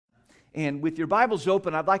And with your Bibles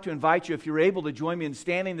open, I'd like to invite you, if you're able, to join me in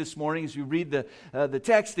standing this morning as we read the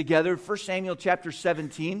text together, 1 Samuel chapter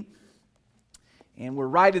 17. And we're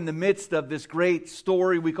right in the midst of this great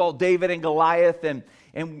story we call David and Goliath, and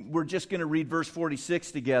we're just going to read verse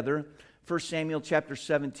 46 together. 1 Samuel chapter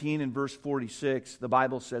 17 and verse 46, the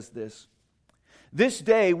Bible says this: "This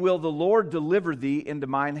day will the Lord deliver thee into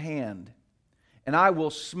mine hand, and I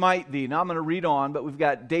will smite thee." Now I'm going to read on, but we've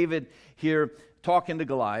got David here talking to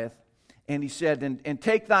Goliath. And he said, and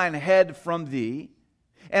take thine head from thee,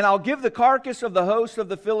 and I'll give the carcass of the host of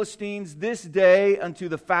the Philistines this day unto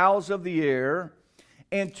the fowls of the air,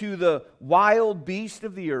 and to the wild beast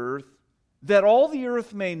of the earth, that all the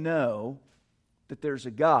earth may know that there's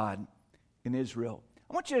a God in Israel.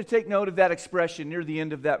 I want you to take note of that expression near the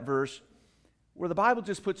end of that verse, where the Bible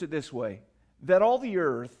just puts it this way: that all the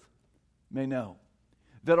earth may know.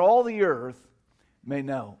 That all the earth may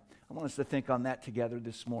know. I want us to think on that together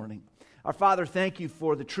this morning. Our Father, thank you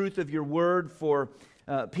for the truth of your word, for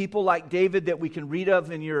people like David that we can read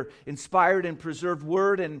of in your inspired and preserved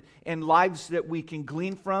word, and lives that we can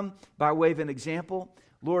glean from by way of an example.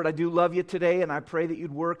 Lord, I do love you today, and I pray that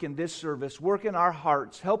you'd work in this service, work in our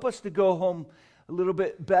hearts. Help us to go home a little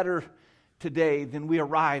bit better today than we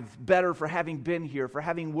arrived, better for having been here, for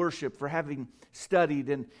having worshiped, for having studied,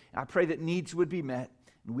 and I pray that needs would be met.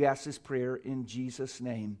 And we ask this prayer in Jesus'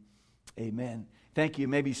 name. Amen. Thank you. You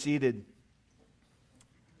may be seated.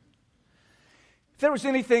 If there was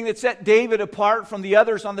anything that set David apart from the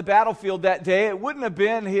others on the battlefield that day, it wouldn't have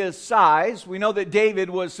been his size. We know that David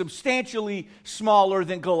was substantially smaller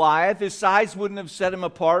than Goliath. His size wouldn't have set him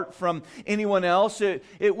apart from anyone else. It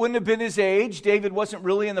wouldn't have been his age. David wasn't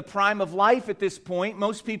really in the prime of life at this point.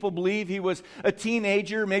 Most people believe he was a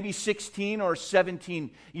teenager, maybe 16 or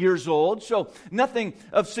 17 years old. So nothing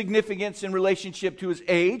of significance in relationship to his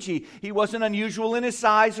age. He wasn't unusual in his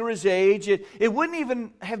size or his age. It wouldn't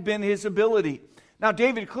even have been his ability. Now,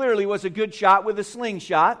 David clearly was a good shot with a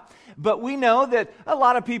slingshot, but we know that a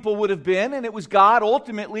lot of people would have been, and it was God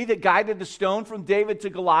ultimately that guided the stone from David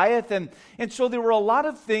to Goliath, and so there were a lot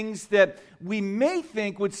of things that we may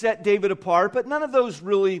think would set David apart, but none of those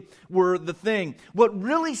really were the thing. What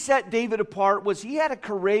really set David apart was he had a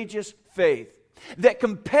courageous faith that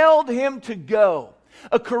compelled him to go.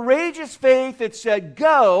 A courageous faith that said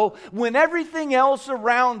go when everything else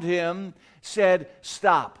around him said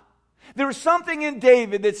stop. There was something in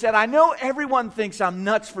David that said, I know everyone thinks I'm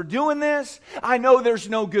nuts for doing this. I know there's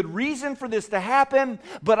no good reason for this to happen.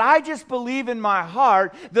 But I just believe in my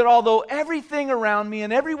heart that although everything around me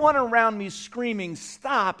and everyone around me is screaming,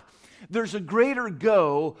 stop, there's a greater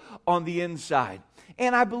go on the inside.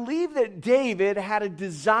 And I believe that David had a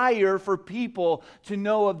desire for people to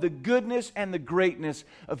know of the goodness and the greatness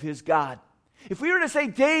of his God. If we were to say,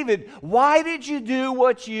 David, why did you do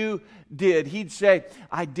what you did? He'd say,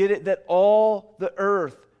 I did it that all the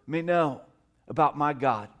earth may know about my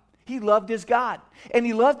God. He loved his God. And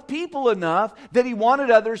he loved people enough that he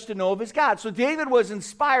wanted others to know of his God. So David was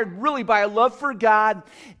inspired really by a love for God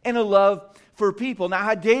and a love for people. Now,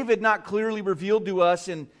 had David not clearly revealed to us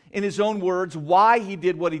in his own words why he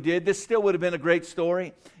did what he did, this still would have been a great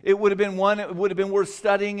story. It would have been one, it would have been worth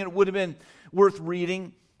studying, and it would have been worth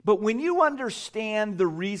reading. But when you understand the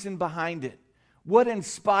reason behind it, what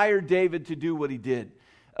inspired David to do what he did,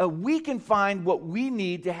 we can find what we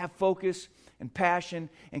need to have focus and passion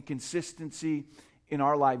and consistency in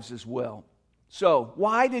our lives as well. So,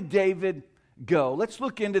 why did David go? Let's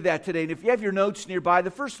look into that today. And if you have your notes nearby, the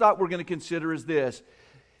first thought we're going to consider is this.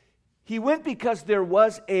 He went because there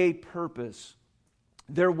was a purpose.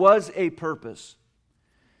 There was a purpose.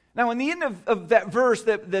 Now, in the end of that verse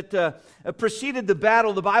that preceded the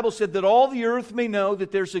battle, the Bible said that all the earth may know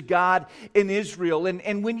that there's a God in Israel.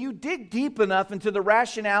 And when you dig deep enough into the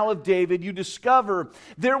rationale of David, you discover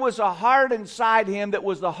there was a heart inside him that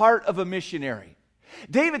was the heart of a missionary.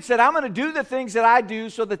 David said, I'm going to do the things that I do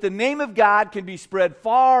so that the name of God can be spread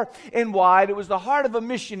far and wide. It was the heart of a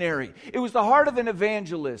missionary. It was the heart of an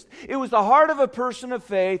evangelist. It was the heart of a person of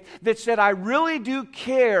faith that said, I really do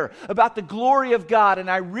care about the glory of God, and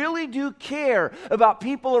I really do care about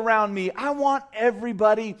people around me. I want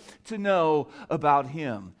everybody to know about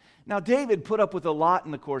Him. Now, David put up with a lot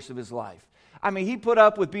in the course of his life. I mean, he put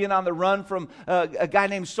up with being on the run from a guy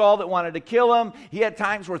named Saul that wanted to kill him. He had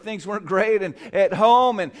times where things weren't great and at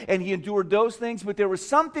home, and he endured those things. But there was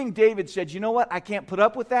something David said, you know what? I can't put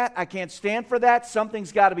up with that. I can't stand for that.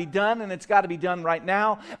 Something's got to be done, and it's got to be done right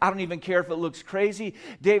now. I don't even care if it looks crazy.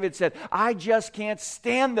 David said, I just can't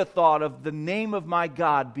stand the thought of the name of my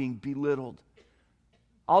God being belittled.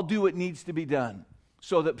 I'll do what needs to be done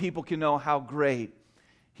so that people can know how great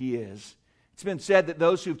He is. It's been said that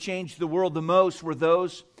those who've changed the world the most were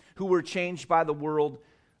those who were changed by the world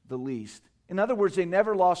the least. In other words, they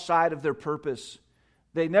never lost sight of their purpose.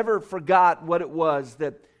 They never forgot what it was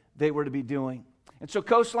that they were to be doing. And so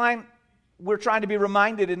Coastline, we're trying to be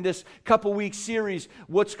reminded in this couple-week series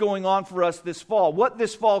what's going on for us this fall. What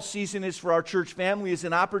this fall season is for our church family is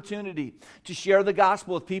an opportunity to share the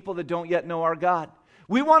gospel with people that don't yet know our God.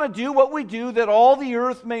 We want to do what we do that all the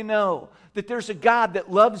earth may know that there's a God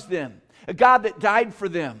that loves them, a God that died for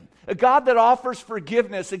them, a God that offers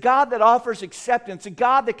forgiveness, a God that offers acceptance, a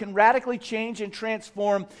God that can radically change and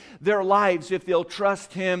transform their lives if they'll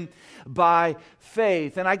trust Him by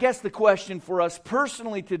faith. And I guess the question for us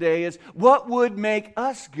personally today is, what would make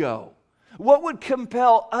us go? What would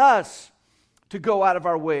compel us to go out of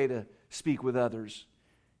our way to speak with others?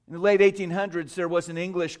 In the late 1800s, there was an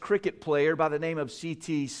English cricket player by the name of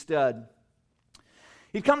C.T. Studd.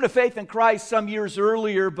 He'd come to faith in Christ some years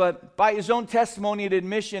earlier, but by his own testimony and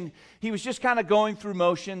admission, he was just kind of going through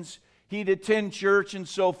motions. He'd attend church and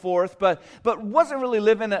so forth, but wasn't really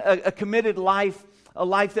living a committed life, a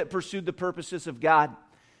life that pursued the purposes of God.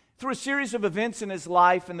 Through a series of events in his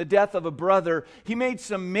life and the death of a brother, he made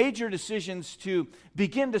some major decisions to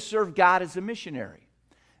begin to serve God as a missionary.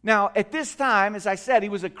 Now, at this time, as I said, he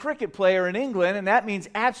was a cricket player in England, and that means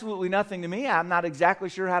absolutely nothing to me. I'm not exactly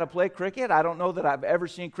sure how to play cricket. I don't know that I've ever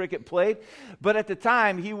seen cricket played. But at the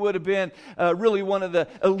time, he would have been really one of the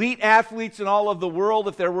elite athletes in all of the world.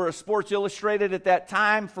 If there were a Sports Illustrated at that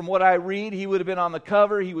time, from what I read, he would have been on the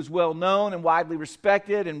cover. He was well known and widely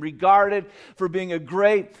respected and regarded for being a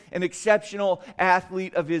great and exceptional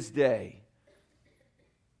athlete of his day.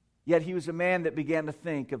 Yet he was a man that began to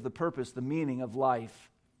think of the purpose, the meaning of life.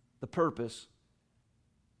 The purpose.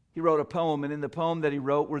 He wrote a poem, and in the poem that he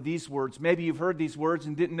wrote were these words. Maybe you've heard these words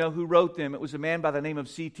and didn't know who wrote them. It was a man by the name of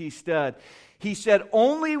C.T. Studd. He said,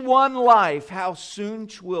 "Only one life, how soon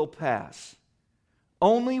 'twill pass.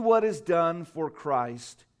 Only what is done for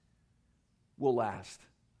Christ will last."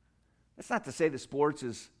 That's not to say that sports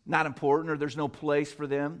is not important or there's no place for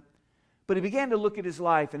them. But he began to look at his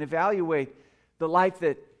life and evaluate the life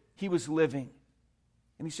that he was living.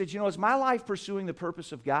 And he said, is my life pursuing the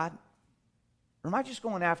purpose of God? Or am I just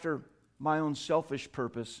going after my own selfish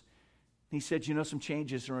purpose? And he said, some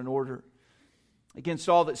changes are in order. Against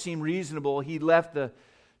all that seemed reasonable, he left the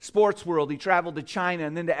sports world. He traveled to China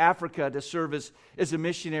and then to Africa to serve as a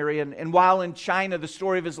missionary. And while in China, the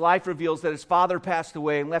story of his life reveals that his father passed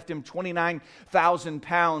away and left him 29,000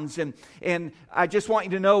 pounds. And I just want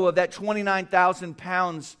you to know of that 29,000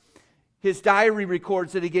 pounds, his diary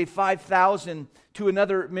records that he gave 5,000 to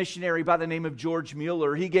another missionary by the name of George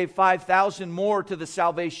Mueller. He gave 5,000 more to the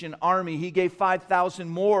Salvation Army. He gave 5,000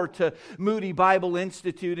 more to Moody Bible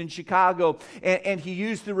Institute in Chicago. And he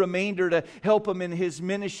used the remainder to help him in his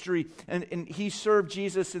ministry. And he served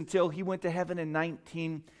Jesus until he went to heaven in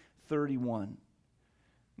 1931.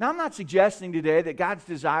 Now, I'm not suggesting today that God's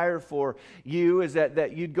desire for you is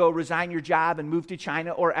that you'd go resign your job and move to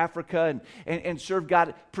China or Africa and serve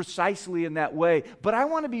God precisely in that way. But I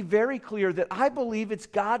want to be very clear that I believe it's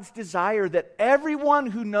God's desire that everyone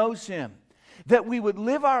who knows Him, that we would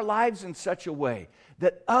live our lives in such a way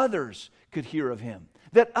that others could hear of Him,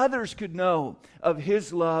 that others could know of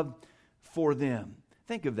His love for them.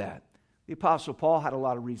 Think of that. The Apostle Paul had a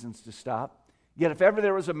lot of reasons to stop. Yet if ever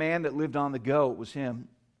there was a man that lived on the go, it was him.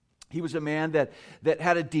 He was a man that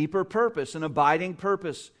had a deeper purpose, an abiding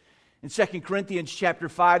purpose. In 2 Corinthians chapter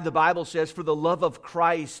 5, the Bible says, "For the love of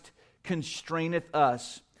Christ constraineth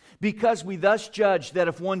us, because we thus judge that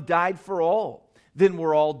if one died for all, then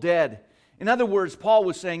we're all dead." In other words, Paul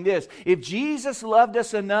was saying this: if Jesus loved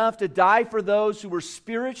us enough to die for those who were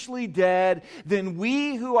spiritually dead, then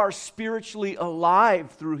we who are spiritually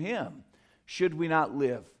alive through Him, should we not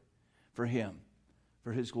live for Him,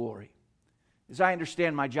 for His glory? As I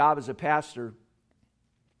understand my job as a pastor,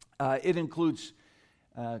 it includes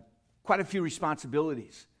quite a few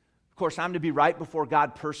responsibilities. Of course, I'm to be right before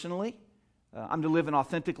God personally. I'm to live an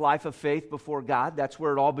authentic life of faith before God. That's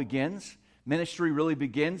where it all begins. Ministry really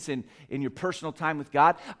begins in your personal time with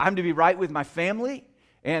God. I'm to be right with my family.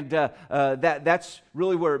 And that's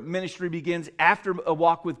really where ministry begins after a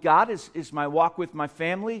walk with God, is my walk with my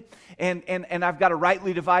family. And I've got to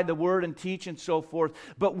rightly divide the word and teach and so forth.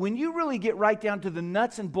 But when you really get right down to the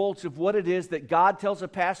nuts and bolts of what it is that God tells a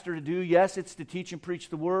pastor to do, yes, it's to teach and preach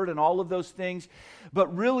the word and all of those things.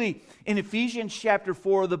 But really, in Ephesians chapter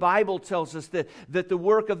 4, the Bible tells us that the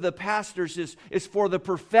work of the pastors is for the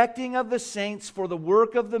perfecting of the saints, for the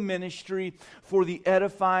work of the ministry, for the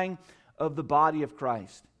edifying of the body of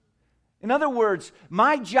Christ. In other words,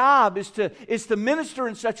 my job is to minister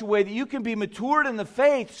in such a way that you can be matured in the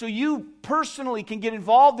faith so you personally can get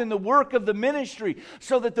involved in the work of the ministry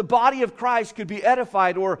so that the body of Christ could be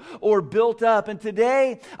edified or built up. And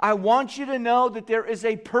today, I want you to know that there is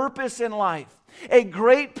a purpose in life. A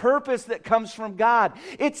great purpose that comes from God.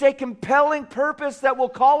 It's a compelling purpose that will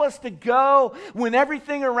call us to go when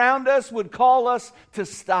everything around us would call us to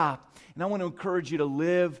stop. And I want to encourage you to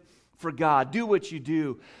live for God. Do what you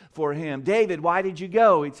do for Him. David, why did you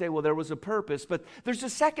go? He'd say, well, there was a purpose. But there's a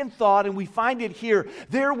second thought, and we find it here.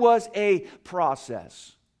 There was a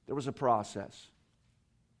process. There was a process.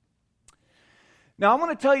 Now, I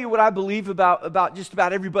want to tell you what I believe about just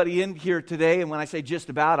about everybody in here today. And when I say just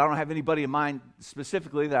about, I don't have anybody in mind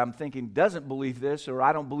specifically that I'm thinking doesn't believe this or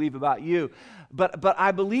I don't believe about you. But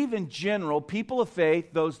I believe in general, people of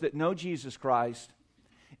faith, those that know Jesus Christ,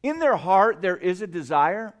 in their heart there is a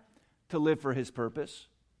desire to live for His purpose.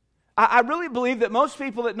 I really believe that most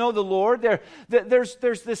people that know the Lord, there's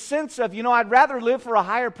this sense of, I'd rather live for a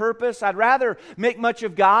higher purpose. I'd rather make much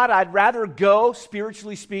of God. I'd rather go,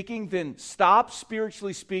 spiritually speaking, than stop,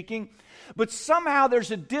 spiritually speaking. But somehow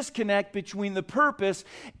there's a disconnect between the purpose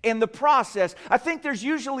and the process. I think there's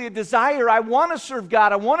usually a desire. I want to serve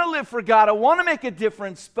God. I want to live for God. I want to make a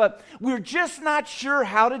difference. But we're just not sure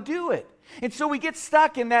how to do it. And so we get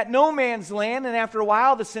stuck in that no man's land, and after a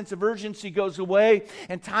while the sense of urgency goes away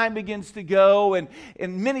and time begins to go, and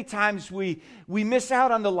many times we miss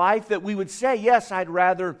out on the life that we would say, yes, I'd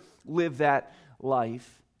rather live that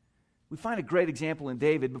life. We find a great example in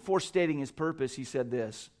David. Before stating his purpose, he said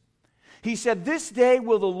this. He said, this day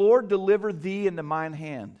will the Lord deliver thee into mine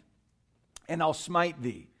hand, and I'll smite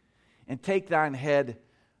thee, and take thine head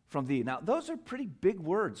from thee. Now, those are pretty big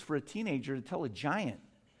words for a teenager to tell a giant.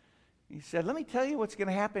 He said, let me tell you what's going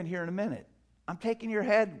to happen here in a minute. I'm taking your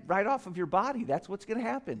head right off of your body. That's what's going to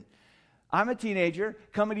happen. I'm a teenager,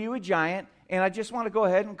 coming to you a giant, and I just want to go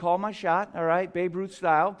ahead and call my shot, all right, Babe Ruth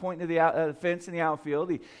style, pointing to the fence in the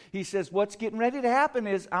outfield. He says, what's getting ready to happen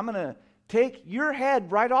is I'm going to take your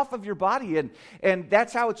head right off of your body, and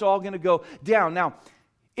that's how it's all going to go down. Now,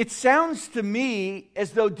 it sounds to me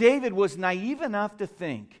as though David was naive enough to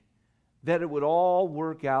think that it would all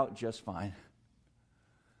work out just fine.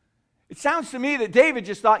 It sounds to me that David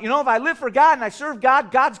just thought, if I live for God and I serve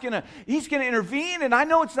God, He's going to intervene. And I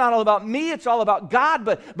know it's not all about me, it's all about God,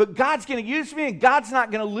 but God's going to use me and God's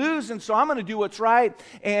not going to lose. And so I'm going to do what's right.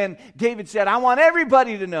 And David said, I want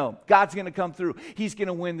everybody to know God's going to come through. He's going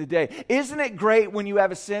to win the day. Isn't it great when you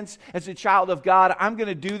have a sense as a child of God, I'm going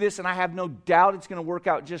to do this and I have no doubt it's going to work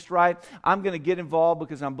out just right. I'm going to get involved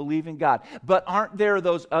because I'm believing God. But aren't there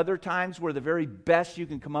those other times where the very best you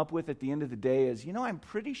can come up with at the end of the day is, I'm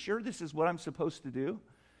pretty sure this is what I'm supposed to do,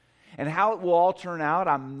 and how it will all turn out,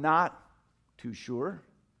 I'm not too sure.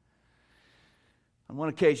 On one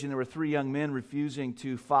occasion, there were 3 young men refusing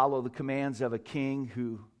to follow the commands of a king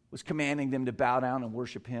who was commanding them to bow down and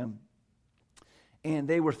worship him, and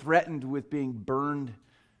they were threatened with being burned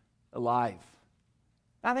alive.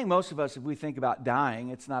 I think most of us, if we think about dying,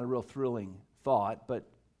 it's not a real thrilling thought, but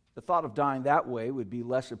the thought of dying that way would be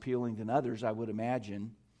less appealing than others, I would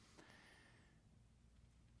imagine.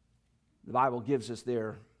 The Bible gives us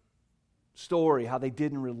their story, how they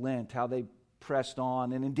didn't relent, how they pressed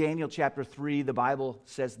on. And in Daniel chapter 3, the Bible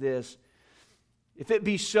says this, if it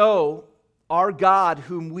be so, our God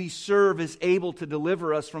whom we serve is able to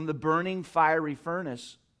deliver us from the burning fiery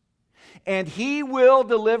furnace, and He will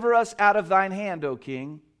deliver us out of thine hand, O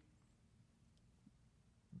king.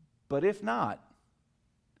 But if not,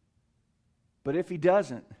 but if He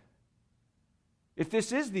doesn't, if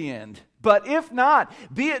this is the end, but if not,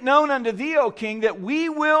 be it known unto thee, O king, that we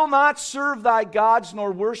will not serve thy gods,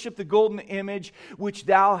 nor worship the golden image which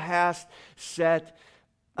thou hast set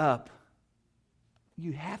up.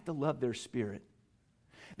 You have to love their spirit.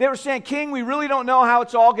 They were saying, King, we really don't know how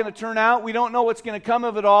it's all going to turn out. We don't know what's going to come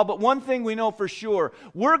of it all. But one thing we know for sure,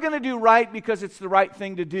 we're going to do right because it's the right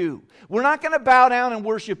thing to do. We're not going to bow down and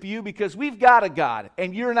worship you because we've got a God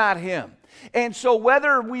and you're not Him. And so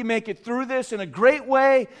whether we make it through this in a great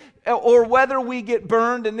way or whether we get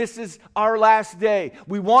burned and this is our last day,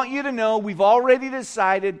 we want you to know we've already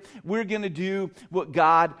decided we're going to do what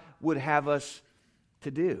God would have us to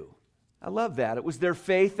do. I love that. It was their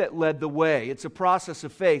faith that led the way. It's a process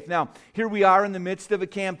of faith. Now, here we are in the midst of a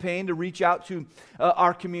campaign to reach out to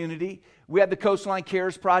our community. we had the Coastline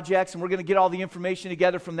Cares projects, and we're going to get all the information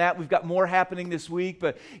together from that. We've got more happening this week,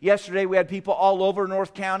 but yesterday we had people all over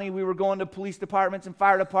North County. We were going to police departments and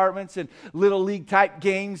fire departments and Little League type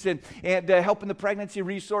games and helping the Pregnancy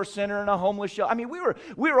Resource Center and a homeless shelter. I mean, we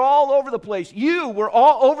were all over the place. You were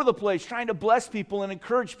all over the place trying to bless people and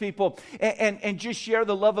encourage people and just share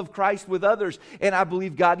the love of Christ with others, and I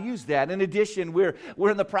believe God used that. In addition, we're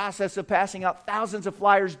in the process of passing out thousands of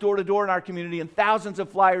flyers door to door in our community and thousands of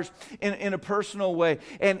flyers in a personal way.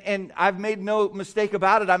 And I've made no mistake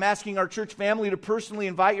about it. I'm asking our church family to personally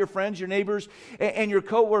invite your friends, your neighbors, and your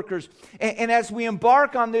coworkers. And as we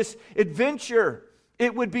embark on this adventure,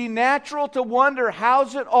 it would be natural to wonder,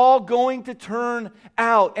 how's it all going to turn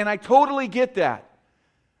out? And I totally get that.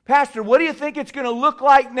 Pastor, what do you think it's going to look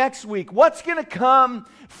like next week? What's going to come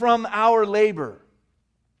from our labor?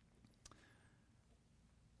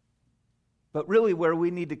 But really, where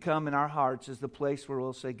we need to come in our hearts is the place where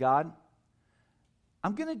we'll say, God,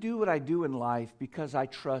 I'm going to do what I do in life because I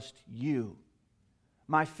trust you.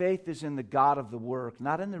 My faith is in the God of the work,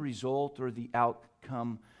 not in the result or the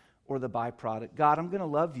outcome or the byproduct. God, I'm going to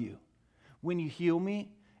love you when you heal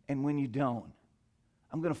me and when you don't.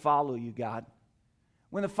 I'm going to follow you, God.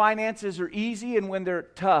 When the finances are easy and when they're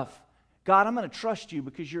tough, God, I'm going to trust you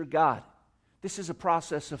because you're God. This is a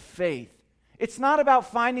process of faith. It's not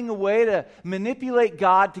about finding a way to manipulate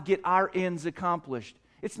God to get our ends accomplished.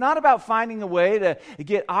 It's not about finding a way to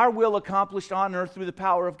get our will accomplished on earth through the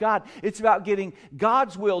power of God. It's about getting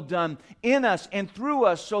God's will done in us and through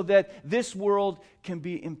us so that this world can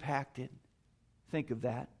be impacted. Think of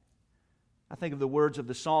that. I think of the words of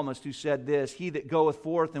the psalmist who said this, "He that goeth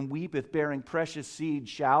forth and weepeth, bearing precious seed,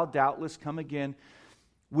 shall doubtless come again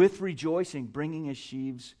with rejoicing, bringing his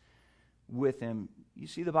sheaves with him." You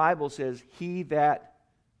see, the Bible says, "He that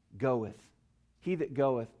goeth." He that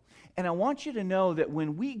goeth. And I want you to know that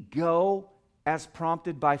when we go as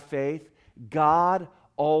prompted by faith, God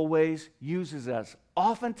always uses us,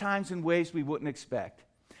 oftentimes in ways we wouldn't expect.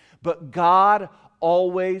 But God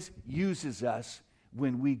always uses us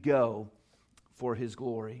when we go for His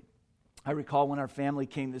glory. I recall when our family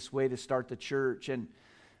came this way to start the church, and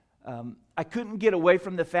I couldn't get away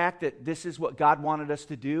from the fact that this is what God wanted us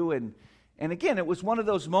to do. And again, it was one of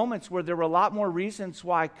those moments where there were a lot more reasons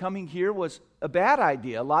why coming here was a bad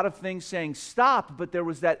idea. A lot of things saying stop, but there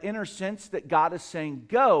was that inner sense that God is saying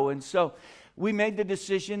go. And so we made the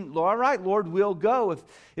decision, all right, Lord, we'll go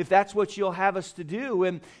if that's what you'll have us to do.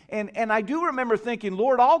 And I do remember thinking,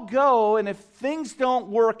 Lord, I'll go, and if things don't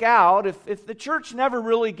work out, if the church never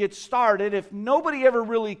really gets started, if nobody ever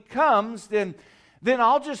really comes, then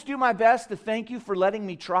I'll just do my best to thank you for letting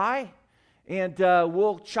me try. And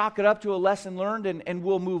we'll chalk it up to a lesson learned and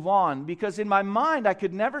we'll move on. Because in my mind, I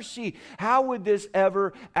could never see how would this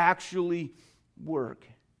ever actually work.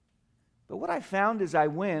 But what I found as I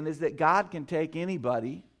went is that God can take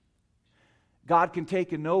anybody, God can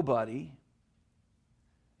take a nobody,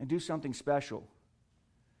 and do something special.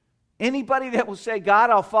 Anybody that will say, God,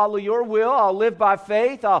 I'll follow your will, I'll live by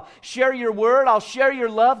faith, I'll share your word, I'll share your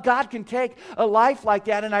love, God can take a life like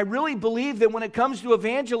that. And I really believe that when it comes to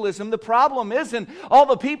evangelism, the problem isn't all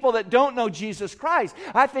the people that don't know Jesus Christ.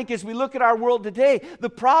 I think as we look at our world today, the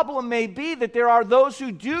problem may be that there are those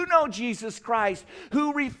who do know Jesus Christ,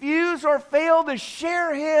 who refuse or fail to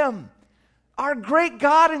share Him, our great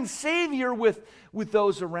God and Savior, with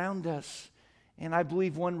those around us. And I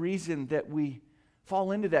believe one reason that we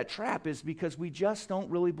fall into that trap is because we just don't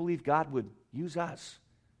really believe God would use us.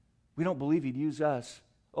 We don't believe He'd use us.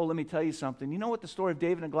 Oh, let me tell you something. You know what the story of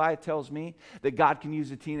David and Goliath tells me? That God can use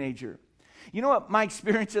a teenager. You know what my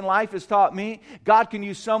experience in life has taught me? God can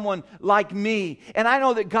use someone like me. And I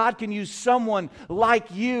know that God can use someone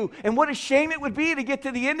like you. And what a shame it would be to get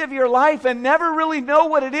to the end of your life and never really know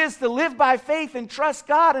what it is to live by faith and trust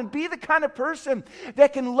God and be the kind of person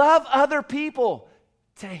that can love other people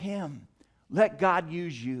to Him. Let God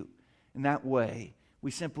use you in that way.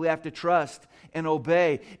 We simply have to trust and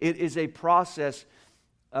obey. It is a process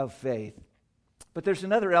of faith. But there's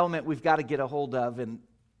another element we've got to get a hold of, and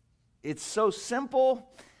it's so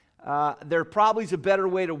simple. There probably is a better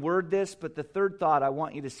way to word this, but the third thought I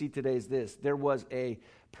want you to see today is this. There was a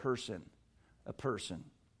person. A person.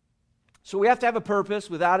 So we have to have a purpose.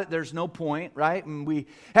 Without it, there's no point, right? And we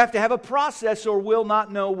have to have a process or we'll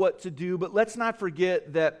not know what to do. But let's not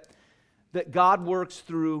forget that God works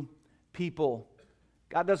through people.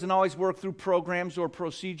 God doesn't always work through programs or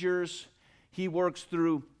procedures. He works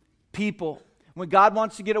through people. When God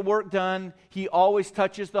wants to get a work done, He always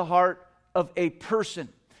touches the heart of a person.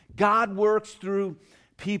 God works through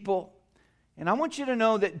people. And I want you to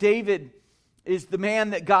know that David is the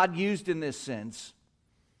man that God used in this sense.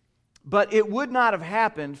 But it would not have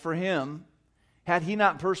happened for him had he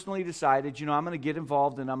not personally decided, I'm going to get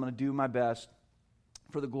involved and I'm going to do my best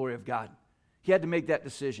for the glory of God. He had to make that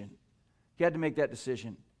decision. He had to make that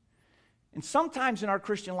decision. And sometimes in our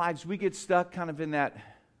Christian lives, we get stuck kind of in that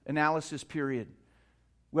analysis period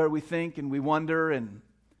where we think and we wonder and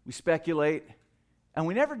we speculate, and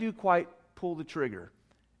we never do quite pull the trigger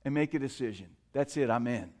and make a decision. That's it, I'm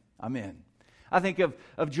in. I think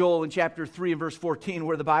of Joel in chapter 3 and verse 14,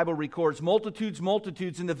 where the Bible records, multitudes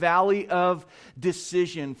in the valley of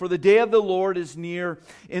decision. For the day of the Lord is near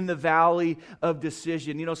in the valley of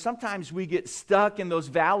decision. Sometimes we get stuck in those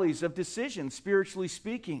valleys of decision, spiritually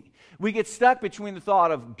speaking. We get stuck between the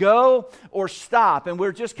thought of go or stop, and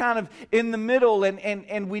we're just kind of in the middle,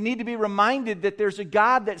 and we need to be reminded that there's a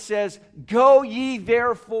God that says, go ye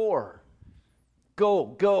therefore.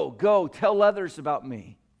 Go, tell others about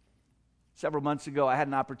me. Several months ago, I had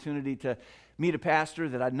an opportunity to meet a pastor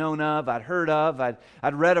that I'd known of, I'd heard of,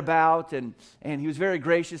 I'd read about, and he was very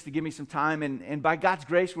gracious to give me some time, and by God's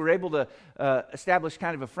grace, we were able to establish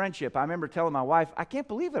kind of a friendship. I remember telling my wife, I can't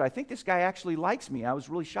believe it, I think this guy actually likes me. I was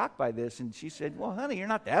really shocked by this, and she said, well, honey, you're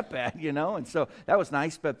not that bad, and so that was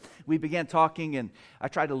nice, but we began talking, and I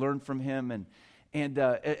tried to learn from him, and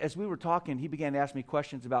as we were talking, he began to ask me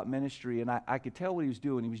questions about ministry, and I could tell what he was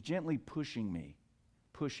doing. He was gently pushing me.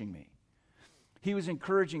 He was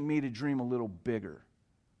encouraging me to dream a little bigger,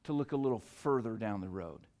 to look a little further down the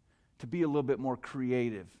road, to be a little bit more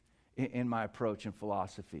creative in my approach and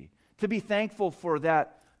philosophy, to be thankful for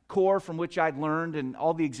that core from which I'd learned and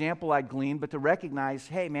all the example I'd gleaned, but to recognize,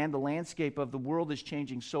 hey man, the landscape of the world is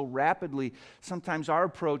changing so rapidly. Sometimes our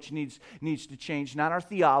approach needs to change, not our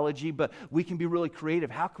theology, but we can be really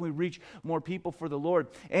creative. How can we reach more people for the Lord?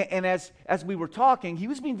 And as we were talking, he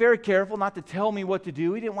was being very careful not to tell me what to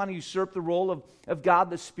do. He didn't want to usurp the role of God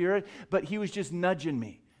the Spirit, but he was just nudging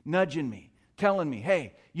me, telling me,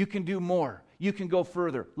 hey, you can do more. You can go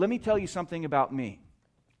further. Let me tell you something about me.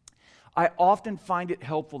 I often find it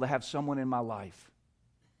helpful to have someone in my life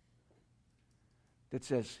that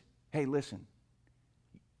says, hey, listen,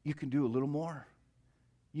 you can do a little more.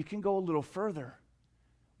 You can go a little further.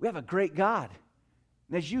 We have a great God.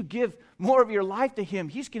 And as you give more of your life to Him,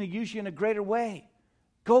 He's going to use you in a greater way.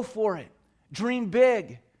 Go for it. Dream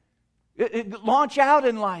big. Launch out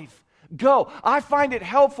in life. Go. I find it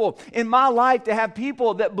helpful in my life to have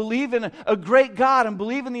people that believe in a great God and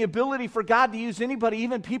believe in the ability for God to use anybody,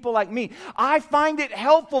 even people like me. I find it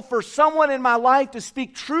helpful for someone in my life to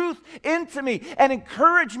speak truth into me and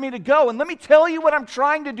encourage me to go. And let me tell you what I'm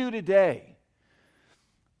trying to do today.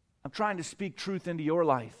 I'm trying to speak truth into your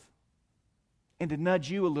life and to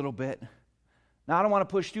nudge you a little bit. Now, I don't want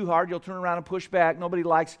to push too hard. You'll turn around and push back. Nobody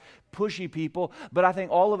likes pushy people. But I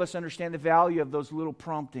think all of us understand the value of those little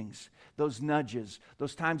promptings, those nudges,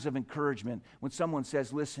 those times of encouragement. When someone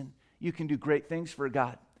says, listen, you can do great things for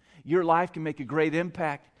God. Your life can make a great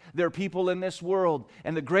impact. There are people in this world,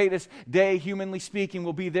 and the greatest day, humanly speaking,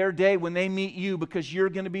 will be their day when they meet you, because you're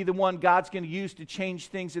going to be the one God's going to use to change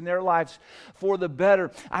things in their lives for the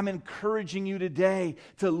better. I'm encouraging you today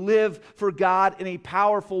to live for God in a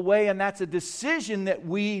powerful way, and that's a decision that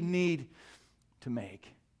we need to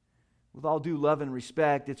make. With all due love and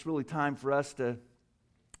respect, it's really time for us to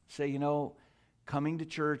say, coming to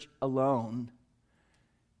church alone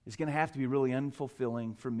is going to have to be really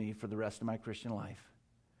unfulfilling for me for the rest of my Christian life.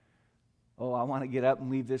 Oh, I want to get up and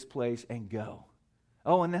leave this place and go.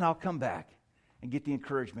 Oh, and then I'll come back and get the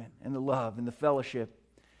encouragement and the love and the fellowship.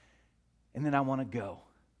 And then I want to go.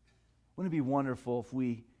 Wouldn't it be wonderful if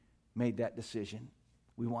we made that decision?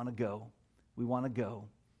 We want to go. We want to go.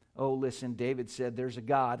 Oh, listen, David said there's a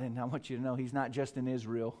God, and I want you to know He's not just in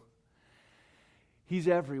Israel. He's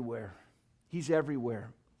everywhere. He's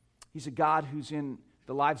everywhere. He's a God who's in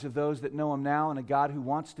the lives of those that know Him now, and a God who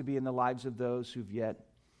wants to be in the lives of those who've yet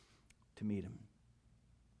to meet Him.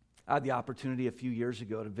 I had the opportunity a few years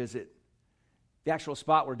ago to visit the actual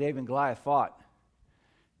spot where David and Goliath fought.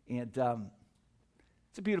 And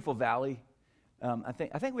it's a beautiful valley. I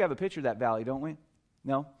think we have a picture of that valley, don't we?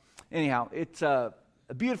 No? Anyhow, it's a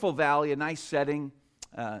beautiful valley, a nice setting,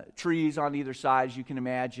 trees on either side, as you can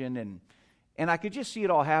imagine, and I could just see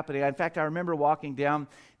it all happening. In fact, I remember walking down,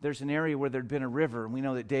 there's an area where there'd been a river, and we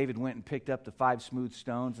know that David went and picked up the 5 smooth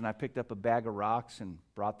stones, and I picked up a bag of rocks and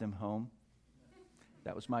brought them home.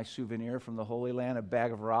 That was my souvenir from the Holy Land, a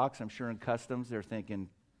bag of rocks. I'm sure in customs they're thinking,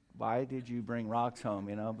 why did you bring rocks home,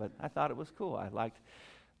 But I thought it was cool. I liked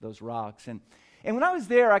those rocks. And when I was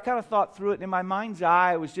there, I kind of thought through it, and in my mind's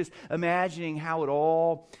eye, I was just imagining how it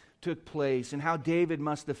all took place and how David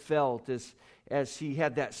must have felt as he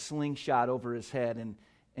had that slingshot over his head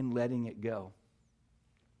and letting it go.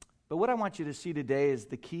 But what I want you to see today is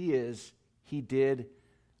the key is he did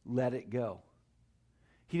let it go.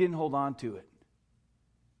 He didn't hold on to it.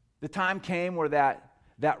 The time came where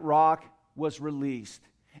that rock was released.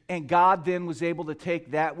 And God then was able to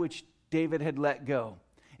take that which David had let go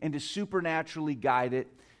and to supernaturally guide it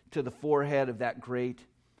to the forehead of that great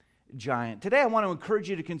giant. Today I want to encourage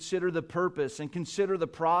you to consider the purpose and consider the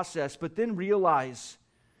process, but then realize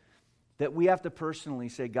that we have to personally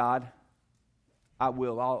say, God,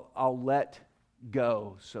 I'll let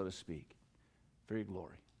go, so to speak, for your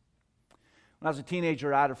glory. When I was a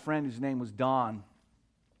teenager, I had a friend whose name was Don,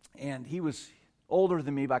 and he was older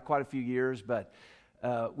than me by quite a few years, but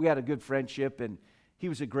we had a good friendship, and he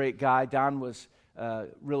was a great guy. Don was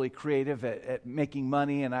really creative at making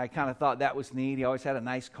money, and I kind of thought that was neat. He always had a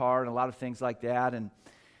nice car and a lot of things like that, and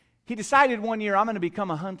he decided one year, I'm going to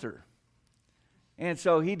become a hunter. And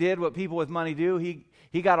so he did what people with money do.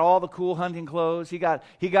 He got all the cool hunting clothes. He got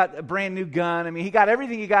a brand new gun. I mean, he got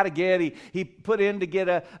everything you got to get. He put in to get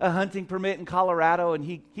a hunting permit in Colorado, and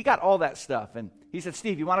he got all that stuff. And he said,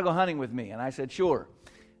 Steve, you want to go hunting with me? And I said, sure.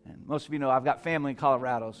 And most of you know I've got family in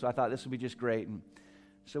Colorado, so I thought this would be just great. And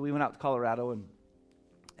so we went out to Colorado, and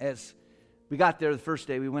as we got there the first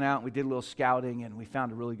day, we went out and we did a little scouting, and we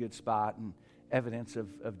found a really good spot and evidence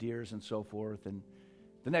of deers and so forth. And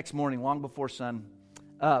the next morning, long before sun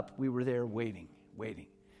up, we were there waiting.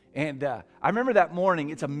 And I remember that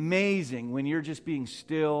morning, it's amazing when you're just being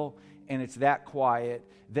still and it's that quiet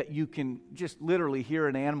that you can just literally hear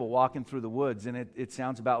an animal walking through the woods, and it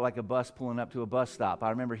sounds about like a bus pulling up to a bus stop.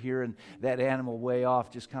 I remember hearing that animal way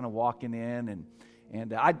off just kind of walking in,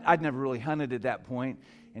 and I'd never really hunted at that point,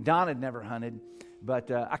 and Don had never hunted,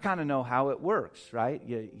 but I kind of know how it works, right?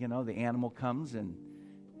 You know, the animal comes and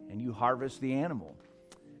you harvest the animal.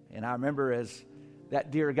 And I remember as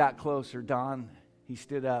that deer got closer, Don, he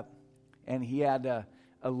stood up, and he had a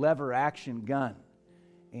lever action gun.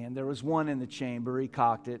 And there was one in the chamber. He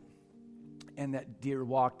cocked it, and that deer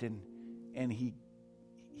walked in, and he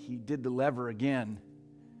did the lever again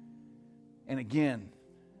and again,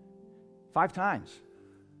 5 times.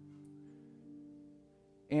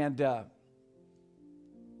 And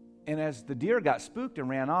as the deer got spooked and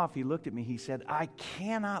ran off, he looked at me. He said, I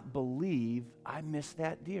cannot believe I missed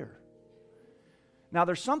that deer. Now,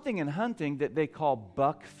 there's something in hunting that they call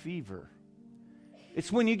buck fever. It's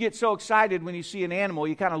when you get so excited when you see an animal,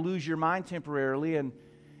 you kind of lose your mind temporarily.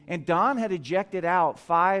 And Don had ejected out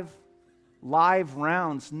 5 live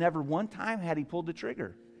rounds. Never one time had he pulled the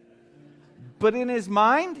trigger. But in his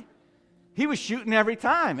mind, he was shooting every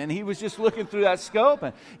time. And he was just looking through that scope.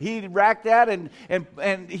 And he racked that,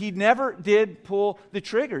 and he never did pull the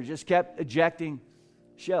trigger. Just kept ejecting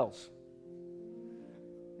shells.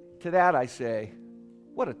 To that I say,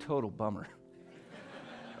 what a total bummer.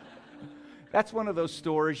 That's one of those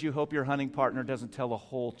stories you hope your hunting partner doesn't tell a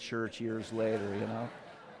whole church years later, you know.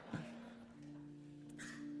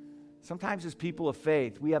 Sometimes as people of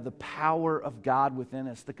faith, we have the power of God within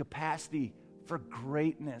us, the capacity for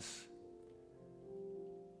greatness.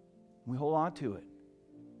 We hold on to it.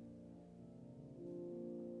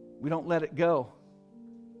 We don't let it go.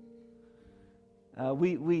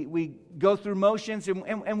 We go through motions,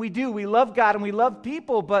 and we do. We love God and we love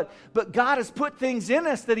people, but God has put things in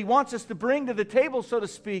us that He wants us to bring to the table, so to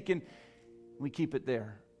speak, and we keep it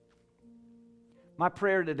there. My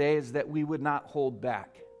prayer today is that we would not hold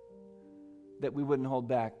back. That we wouldn't hold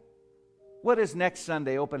back. What is next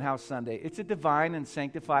Sunday, Open House Sunday? It's a divine and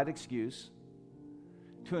sanctified excuse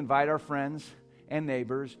to invite our friends and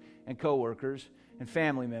neighbors and coworkers and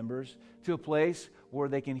family members to a place where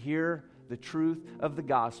they can hear the truth of the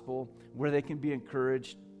gospel, where they can be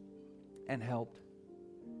encouraged and helped.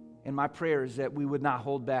 And my prayer is that we would not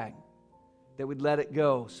hold back, that we'd let it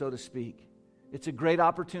go, so to speak. It's a great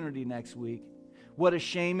opportunity next week. What a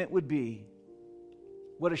shame it would be.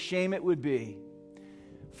 What a shame it would be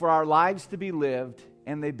for our lives to be lived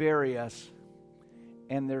and they bury us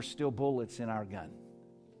and there's still bullets in our gun.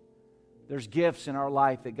 There's gifts in our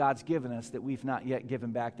life that God's given us that we've not yet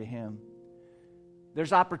given back to Him.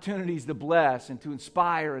 There's opportunities to bless and to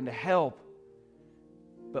inspire and to help,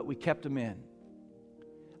 but we kept them in.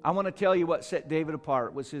 I want to tell you what set David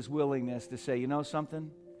apart was his willingness to say, you know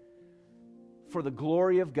something? For the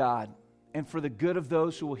glory of God and for the good of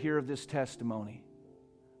those who will hear of this testimony,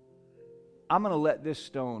 I'm going to let this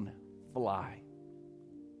stone fly.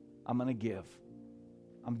 I'm going to give.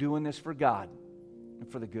 I'm doing this for God and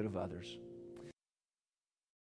for the good of others.